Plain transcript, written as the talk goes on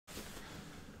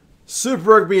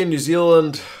Super Rugby in New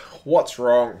Zealand, what's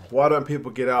wrong? Why don't people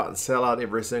get out and sell out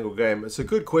every single game? It's a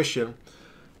good question,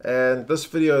 and this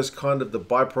video is kind of the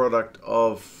byproduct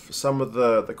of some of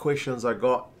the questions I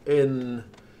got in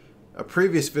a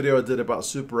previous video I did about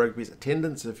Super Rugby's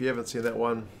attendance. If you haven't seen that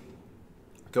one,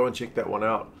 go and check that one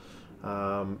out.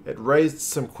 It raised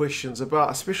some questions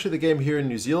about, especially the game here in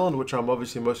New Zealand, which I'm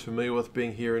obviously most familiar with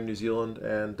being here in New Zealand,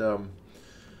 and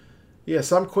yeah,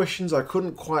 some questions I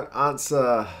couldn't quite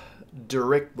answer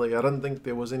directly. I don't think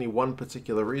there was any one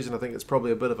particular reason. I think it's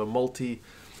probably a bit of a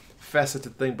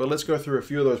multi-faceted thing, but let's go through a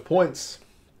few of those points.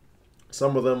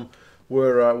 Some of them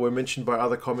were mentioned by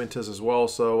other commenters as well,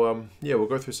 so yeah, we'll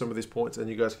go through some of these points and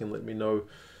you guys can let me know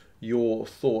your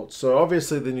thoughts. So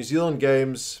obviously the New Zealand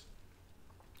games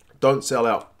don't sell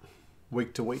out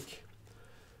week to week,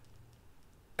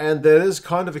 and that is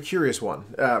kind of a curious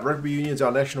one. Rugby Union's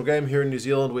our national game here in New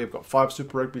Zealand. We've got 5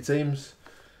 Super Rugby teams.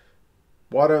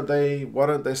 Why don't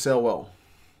they sell well?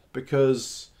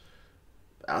 Because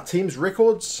our team's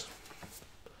records,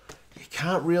 you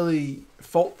can't really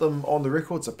fault them on the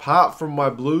records, apart from my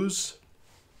Blues,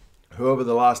 who over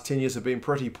the last 10 years have been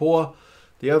pretty poor.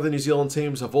 The other New Zealand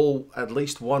teams have all at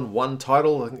least won one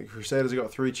title. I think the Crusaders have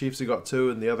got 3, Chiefs have got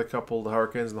 2, and the other couple, the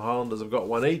Hurricanes and the Highlanders, have got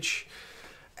 1 each.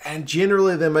 And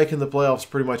generally they're making the playoffs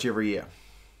pretty much every year.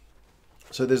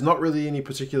 So there's not really any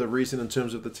particular reason in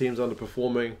terms of the teams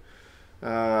underperforming,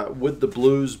 with the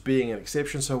Blues being an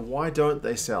exception. So why don't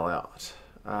they sell out?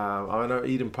 I know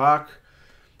Eden Park,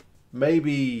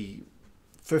 maybe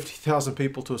 50,000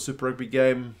 people to a Super Rugby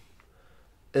game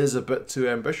is a bit too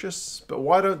ambitious, but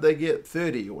why don't they get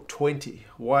 30 or 20?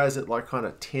 Why is it like kind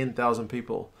of 10,000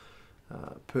 people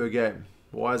per game?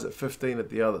 Why is it 15 at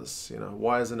the others? You know,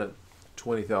 why isn't it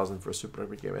 20,000 for a Super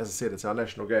Rugby game? As I said, it's our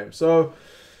national game. So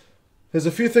there's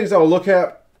a few things I'll look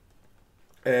at,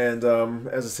 and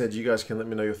as I said, you guys can let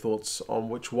me know your thoughts on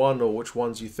which one or which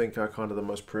ones you think are kind of the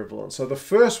most prevalent. So the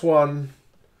first one,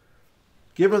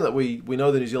 given that we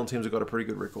know the New Zealand teams have got a pretty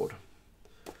good record,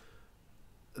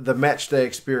 the match day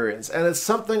experience. And it's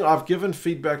something I've given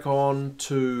feedback on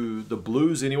to the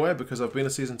Blues anyway, because I've been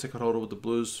a season ticket holder with the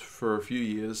Blues for a few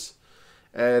years.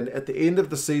 And at the end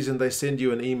of the season, they send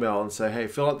you an email and say, hey,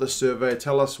 fill out this survey,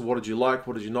 tell us what did you like,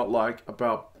 what did you not like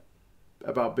about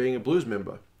being a Blues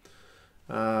member.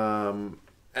 And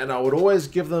I would always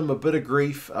give them a bit of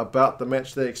grief about the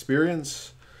match day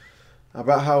experience,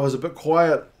 about how it was a bit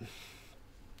quiet,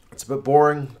 it's a bit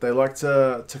boring. They like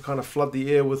to kind of flood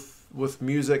the air with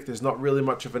music. There's not really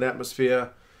much of an atmosphere.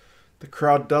 The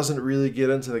crowd doesn't really get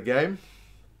into the game.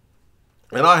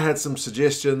 And I had some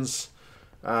suggestions.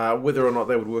 Whether or not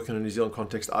they would work in a New Zealand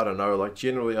context, I don't know. Like,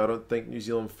 generally, I don't think New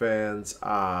Zealand fans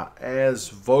are as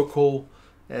vocal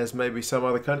as maybe some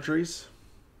other countries.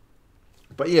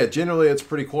 But yeah, generally it's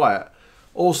pretty quiet.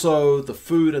 Also, the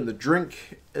food and the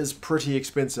drink is pretty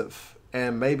expensive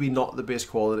and maybe not the best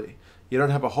quality. You don't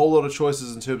have a whole lot of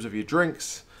choices in terms of your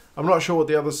drinks. I'm not sure what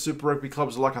the other Super Rugby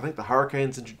clubs are like. I think the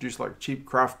Hurricanes introduced like cheap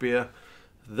craft beer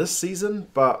this season,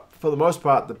 but for the most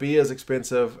part, the beer is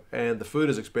expensive and the food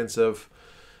is expensive.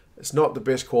 It's not the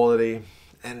best quality,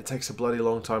 and it takes a bloody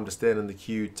long time to stand in the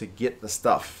queue to get the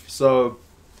stuff. So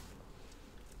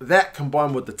that,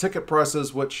 combined with the ticket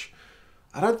prices, which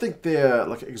I don't think they're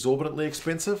like exorbitantly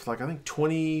expensive. Like, I think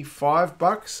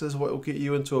 $25 is what will get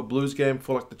you into a Blues game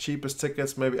for like the cheapest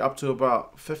tickets, maybe up to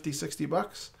about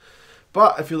 $50-60.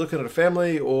 But if you're looking at a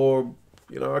family or,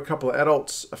 you know, a couple of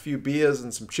adults, a few beers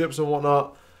and some chips and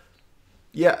whatnot,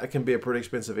 yeah, it can be a pretty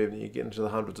expensive evening. You get into the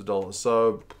hundreds of dollars.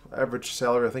 So average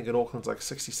salary, I think, in Auckland's like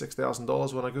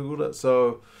 $66,000 when I Googled it.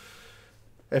 So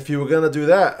if you were going to do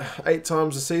that 8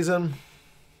 times a season,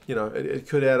 you know, it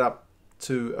could add up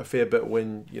to a fair bit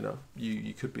when, you know,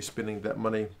 you could be spending that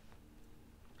money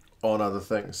on other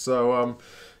things. So,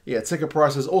 yeah, ticket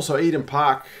prices. Also, Eden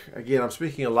Park, again, I'm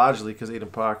speaking largely because Eden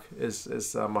Park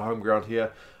is my home ground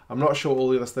here. I'm not sure all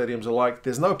the other stadiums are like.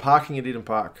 There's no parking at Eden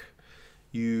Park.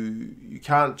 You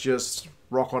can't just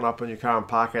rock on up in your car and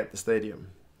park at the stadium.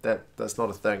 That's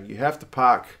not a thing. You have to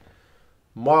park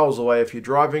miles away if you're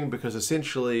driving, because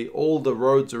essentially all the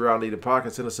roads around Eden Park,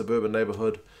 it's in a suburban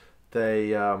neighborhood,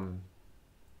 they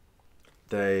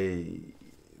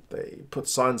put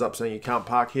signs up saying you can't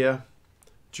park here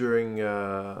during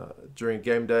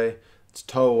game day. It's a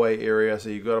tow-away area, so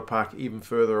you've got to park even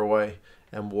further away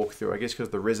and walk through. I guess because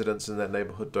the residents in that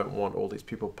neighborhood don't want all these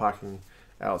people parking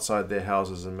outside their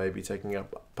houses and maybe taking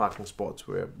up parking spots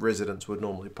where residents would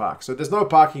normally park. So there's no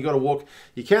parking, you got to walk.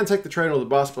 You can take the train or the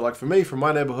bus, but like for me, from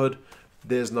my neighborhood,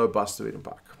 there's no bus to Eden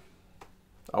Park.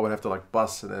 I would have to like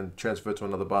bus and then transfer to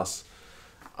another bus.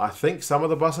 I think some of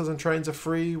the buses and trains are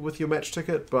free with your match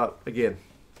ticket, but again,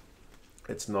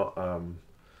 it's not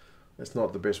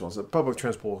the best one. So public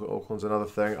transport in Auckland's another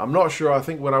thing. I'm not sure. I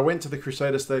think when I went to the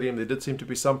Crusader Stadium, there did seem to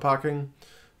be some parking.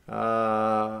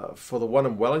 For the one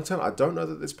in Wellington, I don't know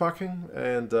that there's parking.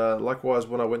 And likewise,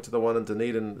 when I went to the one in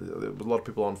Dunedin, there was a lot of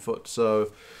people on foot.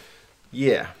 So,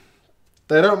 yeah.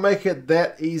 They don't make it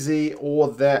that easy or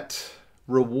that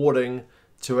rewarding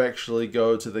to actually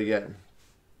go to the game.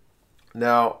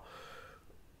 Now,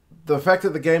 the fact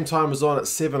that the game time is on at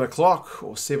 7 o'clock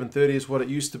or 7:30 is what it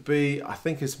used to be, I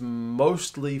think is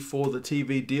mostly for the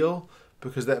TV deal,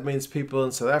 because that means people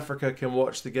in South Africa can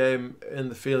watch the game in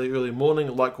the fairly early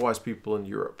morning, likewise people in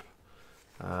Europe.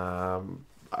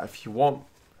 If you want,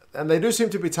 and they do seem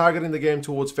to be targeting the game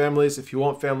towards families. If you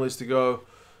want families to go,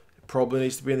 it probably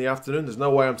needs to be in the afternoon. There's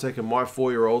no way I'm taking my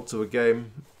 4-year-old to a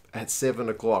game at 7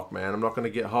 o'clock, man. I'm not going to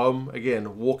get home.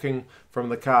 Again, walking from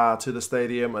the car to the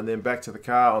stadium and then back to the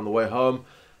car on the way home.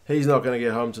 He's not going to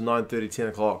get home to 9:30, 10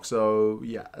 o'clock. So,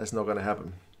 yeah, that's not going to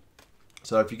happen.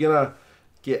 So if you're going to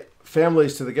get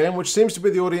families to the game, which seems to be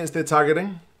the audience they're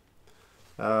targeting,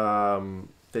 then,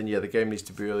 yeah, the game needs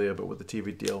to be earlier. But with the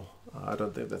TV deal, I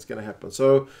don't think that's going to happen.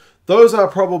 So those are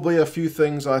probably a few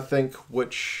things, I think,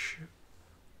 which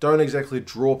don't exactly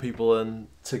draw people in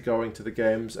to going to the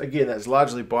games. Again, that's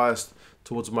largely biased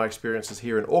towards my experiences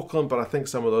here in Auckland, but I think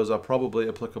some of those are probably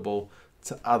applicable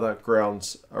to other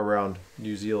grounds around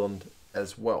New Zealand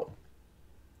as well.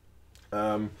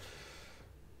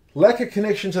 Lack of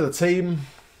connection to the team.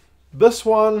 This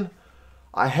one,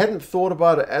 I hadn't thought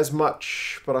about it as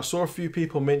much, but I saw a few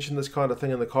people mention this kind of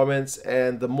thing in the comments,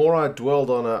 and the more I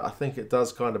dwelled on it, I think it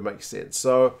does kind of make sense.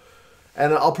 So,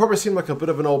 and I'll probably seem like a bit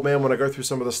of an old man when I go through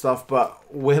some of the stuff,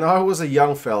 but when I was a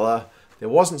young fella, there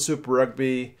wasn't Super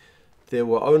Rugby. There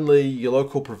were only your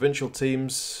local provincial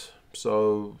teams.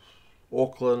 So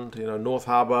Auckland, North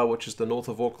Harbour, which is the north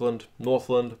of Auckland,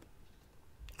 Northland.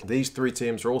 These 3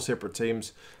 teams are all separate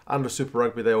teams. Under Super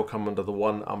Rugby, they all come under the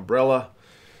one umbrella.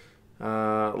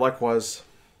 Likewise,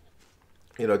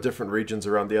 different regions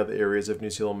around the other areas of New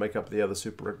Zealand make up the other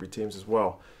Super Rugby teams as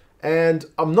well. And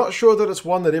I'm not sure that it's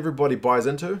one that everybody buys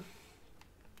into,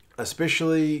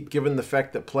 especially given the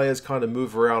fact that players kind of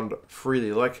move around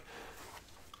freely. Like,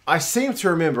 I seem to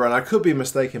remember, and I could be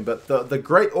mistaken, but the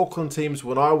great Auckland teams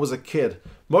when I was a kid,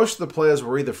 most of the players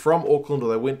were either from Auckland or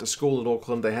they went to school in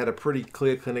Auckland. They had a pretty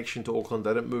clear connection to Auckland.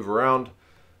 They didn't move around.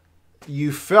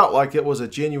 You felt like it was a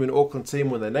genuine Auckland team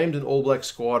when they named an All Black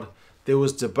squad. There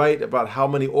was debate about how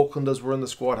many Aucklanders were in the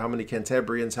squad, how many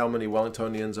Cantabrians, how many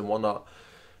Wellingtonians and whatnot.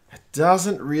 It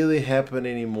doesn't really happen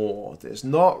anymore. There's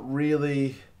not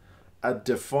really a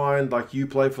defined, like, you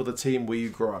play for the team where you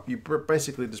grow up. You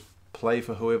basically just play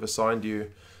for whoever signed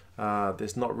you.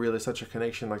 There's not really such a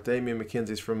connection. Like Damien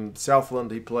McKenzie's from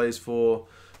Southland. He plays for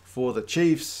the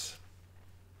Chiefs.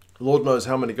 Lord knows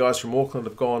how many guys from Auckland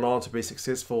have gone on to be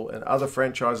successful in other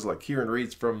franchises, like Kieran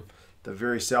Reid's from the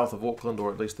very south of Auckland,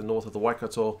 or at least the north of the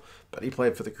Waikato, but he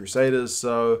played for the Crusaders.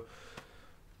 So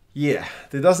yeah,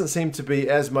 there doesn't seem to be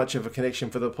as much of a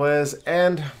connection for the players,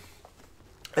 and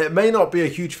it may not be a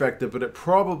huge factor, but it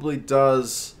probably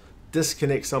does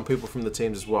disconnect some people from the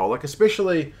teams as well. Like,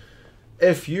 especially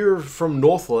if you're from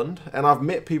Northland, and I've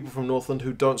met people from Northland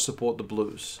who don't support the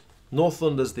Blues.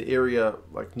 Northland is the area,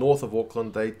 like, north of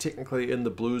Auckland. They technically in the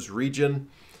Blues region,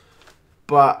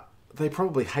 but they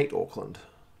probably hate Auckland,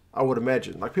 I would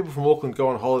imagine. Like, people from Auckland go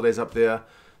on holidays up there.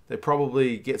 They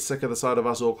probably get sick of the sight of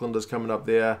us Aucklanders coming up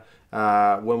there.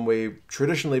 When we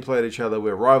traditionally played each other,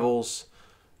 we're rivals.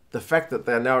 The fact that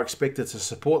they're now expected to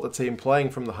support the team playing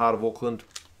from the heart of Auckland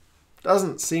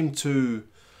doesn't seem to,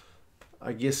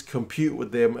 I guess, compute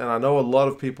with them. And I know a lot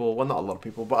of people, well, not a lot of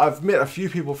people, but I've met a few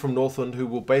people from Northland who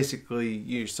will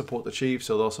basically support the Chiefs,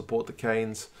 or they'll support the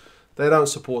Canes. They don't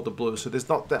support the Blues, so there's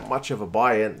not that much of a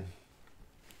buy-in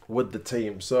with the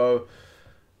team. So,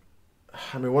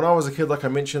 I mean, when I was a kid, like I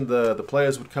mentioned, the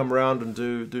players would come around and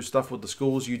do stuff with the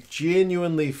schools. You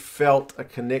genuinely felt a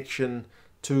connection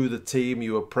to the team.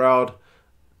 You were proud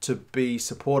to be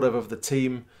supportive of the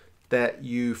team that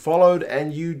you followed,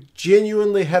 and you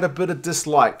genuinely had a bit of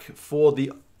dislike for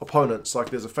the opponents. Like,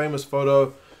 there's a famous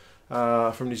photo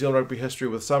from New Zealand rugby history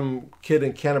with some kid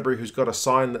in Canterbury who's got a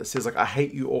sign that says, like, "I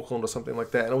hate you, Auckland," or something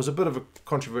like that. And it was a bit of a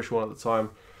controversial one at the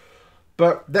time.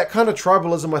 But that kind of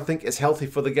tribalism, I think, is healthy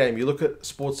for the game. You look at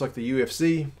sports like the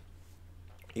UFC,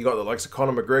 you got the likes of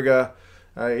Conor McGregor,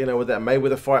 with that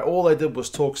Mayweather fight. All they did was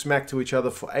talk smack to each other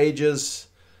for ages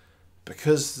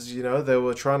because, they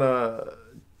were trying to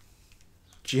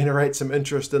generate some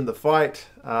interest in the fight.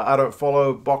 I don't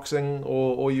follow boxing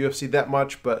or UFC that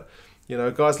much, but,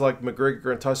 guys like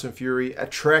McGregor and Tyson Fury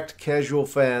attract casual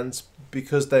fans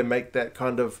because they make that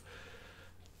kind of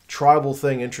tribal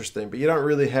thing interesting, but you don't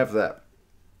really have that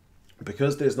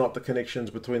because there's not the connections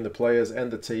between the players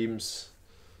and the teams,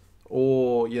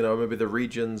 or maybe the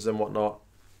regions and whatnot.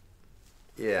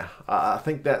 Yeah, I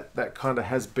think that kind of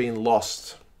has been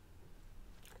lost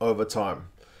over time.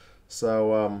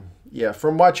 So yeah,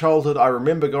 from my childhood, I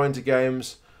remember going to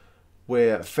games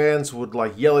where fans would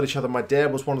like yell at each other. My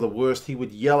dad was one of the worst. He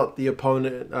would yell at the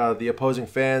opponent, the opposing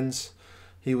fans.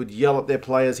 He would yell at their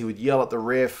players. He would yell at the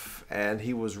ref, and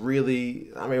he was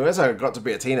really, I mean, as I got to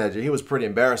be a teenager, he was pretty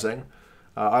embarrassing.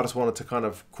 I just wanted to kind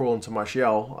of crawl into my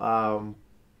shell.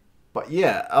 But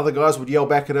yeah, other guys would yell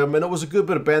back at him, and it was a good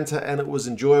bit of banter, and it was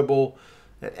enjoyable.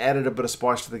 It added a bit of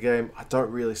spice to the game. I don't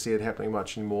really see it happening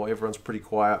much anymore. Everyone's pretty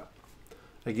quiet.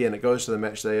 Again, it goes to the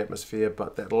match day atmosphere,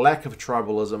 but that lack of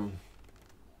tribalism,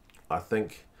 I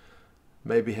think,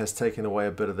 maybe has taken away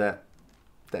a bit of that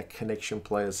connection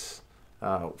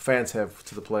fans have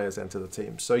to the players and to the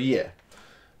team. So yeah,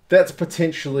 that's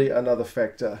potentially another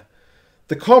factor.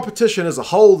 The competition as a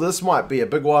whole, this might be a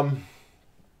big one.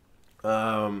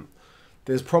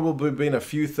 There's probably been a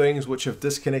few things which have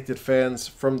disconnected fans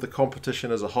from the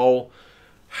competition as a whole.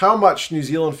 How much New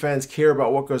Zealand fans care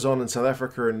about what goes on in South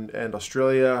Africa and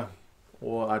Australia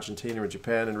or Argentina and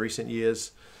Japan in recent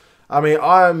years, I mean,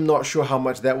 I'm not sure how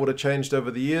much that would have changed over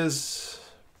the years.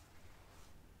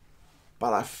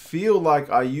 But I feel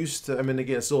like I used to, I mean,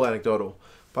 again, it's all anecdotal,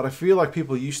 but I feel like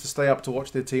people used to stay up to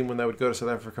watch their team when they would go to South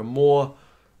Africa more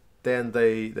than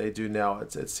they do now.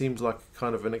 It seems like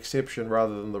kind of an exception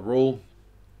rather than the rule.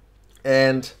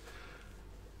 And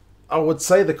I would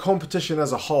say the competition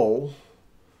as a whole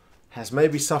has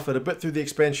maybe suffered a bit through the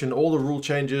expansion, all the rule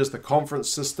changes, the conference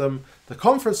system. The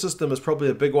conference system is probably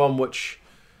a big one, which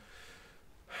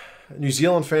New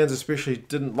Zealand fans especially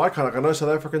didn't like. I know South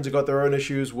Africans have got their own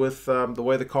issues with the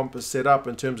way the comp is set up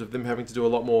in terms of them having to do a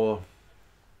lot more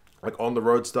like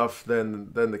on-the-road stuff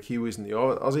than the Kiwis and the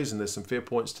Aussies, and there's some fair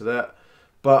points to that.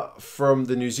 But from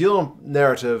the New Zealand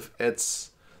narrative,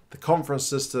 it's the conference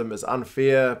system is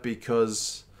unfair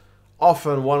because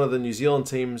often one of the New Zealand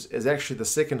teams is actually the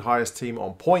second highest team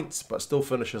on points, but still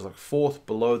finishes like fourth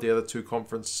below the other two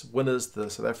conference winners, the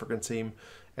South African team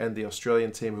and the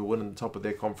Australian team who win in the top of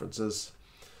their conferences.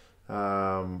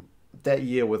 That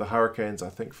year with the Hurricanes, I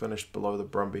think, finished below the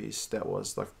Brumbies. That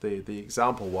was like the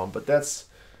example one. But that's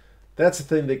a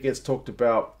thing that gets talked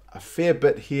about a fair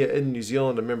bit here in New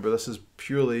Zealand. Remember, this is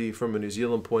purely from a New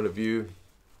Zealand point of view.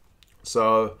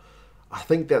 So I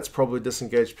think that's probably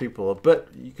disengaged people a bit.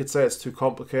 You could say it's too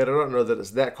complicated. I don't know that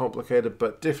it's that complicated,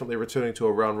 but definitely returning to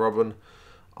a round robin,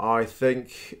 I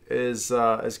think, is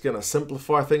going to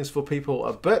simplify things for people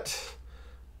a bit.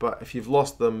 But if you've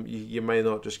lost them, you may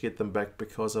not just get them back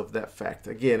because of that fact.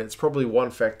 Again, it's probably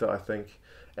one factor, I think.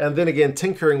 And then again,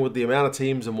 tinkering with the amount of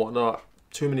teams and whatnot,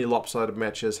 too many lopsided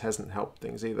matches hasn't helped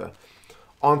things either.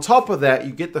 On top of that,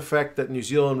 you get the fact that New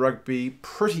Zealand rugby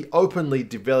pretty openly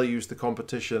devalues the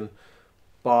competition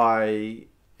by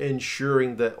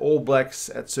ensuring that All Blacks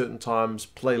at certain times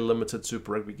play limited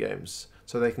Super Rugby games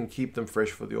so they can keep them fresh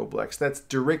for the All Blacks. That's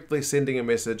directly sending a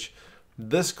message.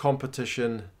 This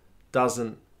competition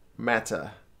doesn't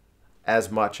matter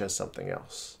as much as something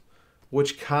else,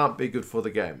 which can't be good for the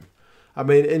game. I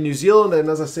mean, in New Zealand, and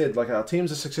as I said, like our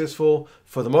teams are successful.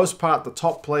 For the most part, the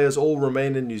top players all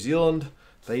remain in New Zealand.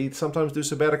 They sometimes do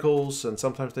sabbaticals, and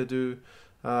sometimes they do,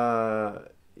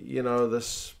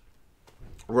 this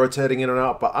rotating in and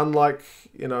out. But unlike,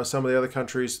 some of the other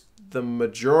countries, the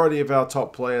majority of our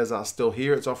top players are still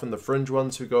here. It's often the fringe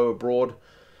ones who go abroad.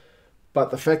 But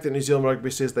the fact that New Zealand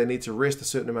Rugby says they need to rest a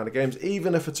certain amount of games,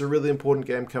 even if it's a really important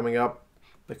game coming up,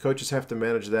 the coaches have to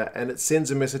manage that. And it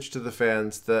sends a message to the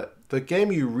fans that the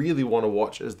game you really want to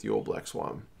watch is the All Blacks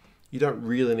one. You don't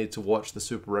really need to watch the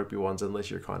Super Rugby ones unless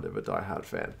you're kind of a diehard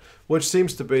fan, which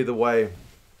seems to be the way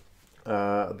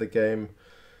the game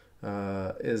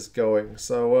is going.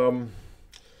 So,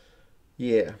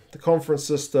 yeah, the conference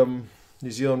system,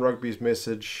 New Zealand Rugby's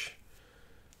message,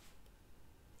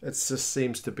 it just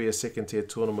seems to be a second-tier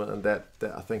tournament, and that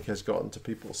I think has gotten to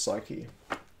people's psyche.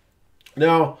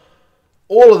 Now,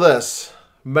 all of this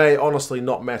may honestly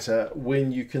not matter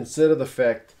when you consider the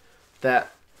fact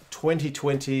that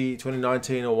 2020,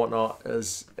 2019 or whatnot,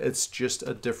 it's just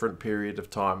a different period of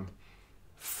time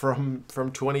from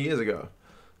 20 years ago.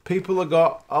 People have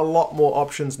got a lot more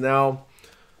options now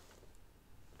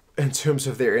in terms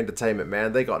of their entertainment,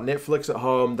 man. They got Netflix at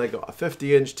home. They got a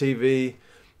 50-inch TV.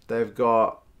 They've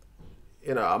got,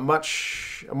 a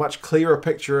much clearer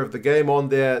picture of the game on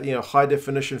their, high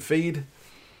definition feed.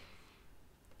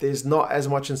 There's not as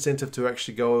much incentive to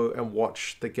actually go and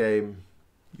watch the game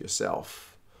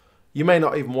yourself. you may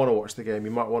not even want to watch the game.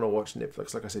 You might want to watch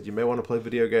Netflix. Like I said, you may want to play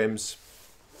video games.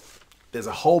 There's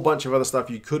a whole bunch of other stuff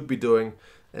you could be doing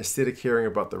instead of caring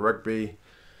about the rugby.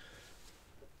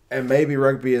 And maybe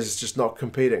rugby is just not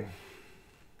competing.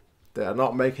 They're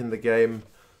not making the game,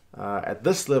 at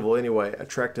this level anyway,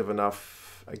 attractive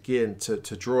enough, again, to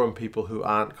draw in people who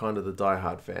aren't kind of the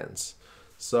diehard fans.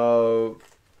 So,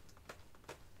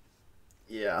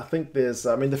 yeah, I think there's,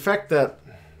 I mean, the fact that,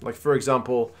 like, for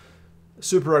example,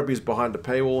 Super Rugby is behind a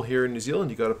paywall here in New Zealand.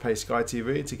 You got to pay Sky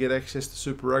TV to get access to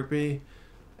Super Rugby.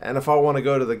 And if I want to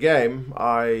go to the game,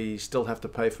 I still have to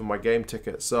pay for my game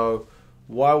ticket. So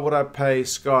why would I pay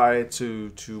Sky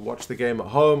to watch the game at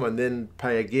home and then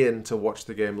pay again to watch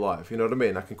the game live? You know what I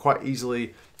mean? I can quite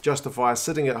easily justify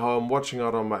sitting at home, watching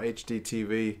it on my HD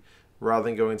TV, rather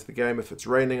than going to the game. If it's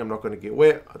raining, I'm not going to get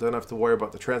wet. I don't have to worry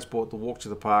about the transport, the walk to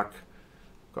the park.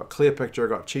 Got a clear picture,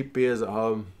 got cheap beers at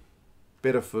home,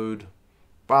 better food,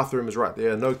 bathroom is right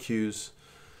there, no queues.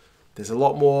 There's a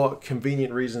lot more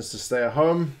convenient reasons to stay at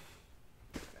home,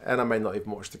 and I may not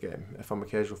even watch the game. If I'm a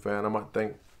casual fan, I might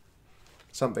think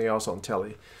something else on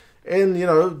telly. In,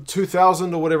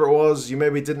 2000 or whatever it was, you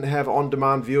maybe didn't have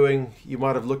on-demand viewing. You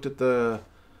might have looked at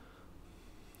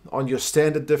on your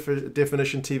standard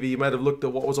definition TV, you might have looked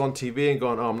at what was on TV and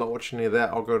gone, oh, I'm not watching any of that,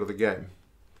 I'll go to the game.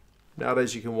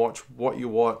 Nowadays you can watch what you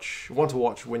want to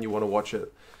watch when you want to watch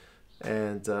it.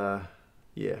 And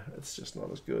yeah, it's just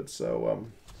not as good. So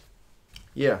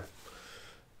yeah,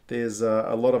 there's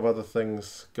a lot of other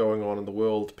things going on in the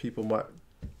world. People might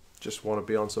just want to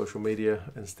be on social media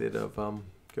instead of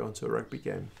going to a rugby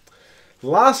game.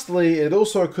 Lastly, it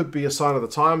also could be a sign of the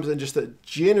times, and just that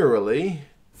generally,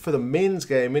 for the men's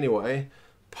game anyway,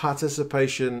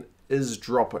 participation is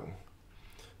dropping.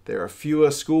 There are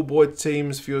fewer schoolboy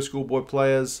teams, fewer schoolboy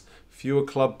players, fewer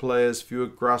club players, fewer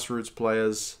grassroots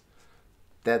players.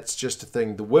 That's just a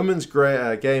thing. The women's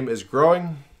game is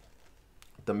growing.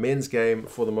 The men's game,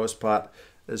 for the most part,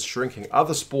 is shrinking.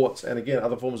 Other sports, and again,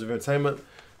 other forms of entertainment,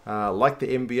 like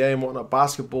the NBA and whatnot,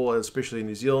 basketball, especially in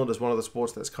New Zealand, is one of the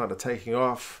sports that's kind of taking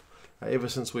off. Ever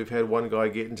since we've had one guy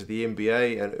get into the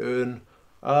NBA and earn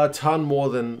a ton more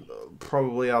than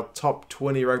probably our top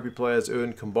 20 rugby players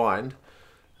earn combined.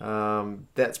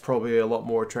 That's probably a lot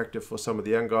more attractive for some of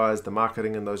the young guys. The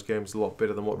marketing in those games is a lot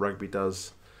better than what rugby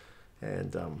does.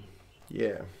 And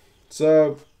yeah,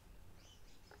 so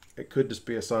it could just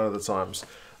be a sign of the times.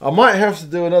 I might have to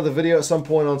do another video at some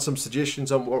point on some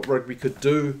suggestions on what rugby could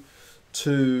do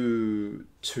to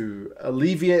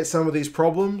alleviate some of these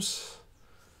problems.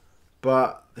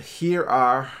 But here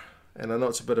are, and I know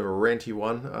it's a bit of a ranty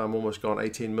one, I'm almost gone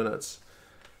 18 minutes.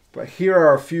 But here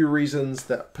are a few reasons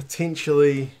that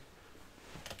potentially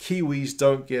Kiwis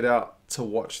don't get out to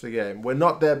watch the game. We're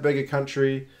not that big a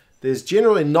country. There's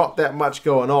generally not that much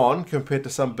going on compared to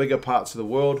some bigger parts of the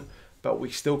world, but we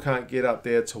still can't get out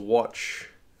there to watch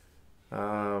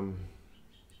our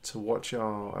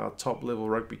top level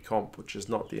rugby comp, which is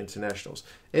not the internationals.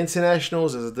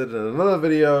 Internationals, as I did in another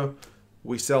video,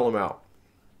 we sell them out.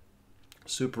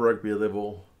 Super Rugby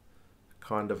level,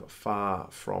 kind of far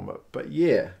from it. But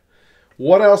yeah,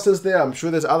 what else is there? I'm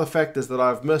sure there's other factors that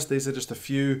I've missed. These are just a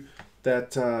few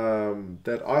that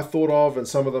I thought of, and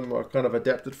some of them are kind of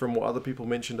adapted from what other people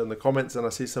mentioned in the comments, and I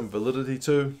see some validity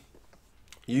to.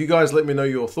 You guys let me know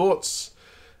your thoughts,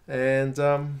 and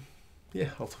yeah,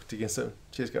 I'll talk to you again soon.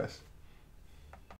 Cheers, guys.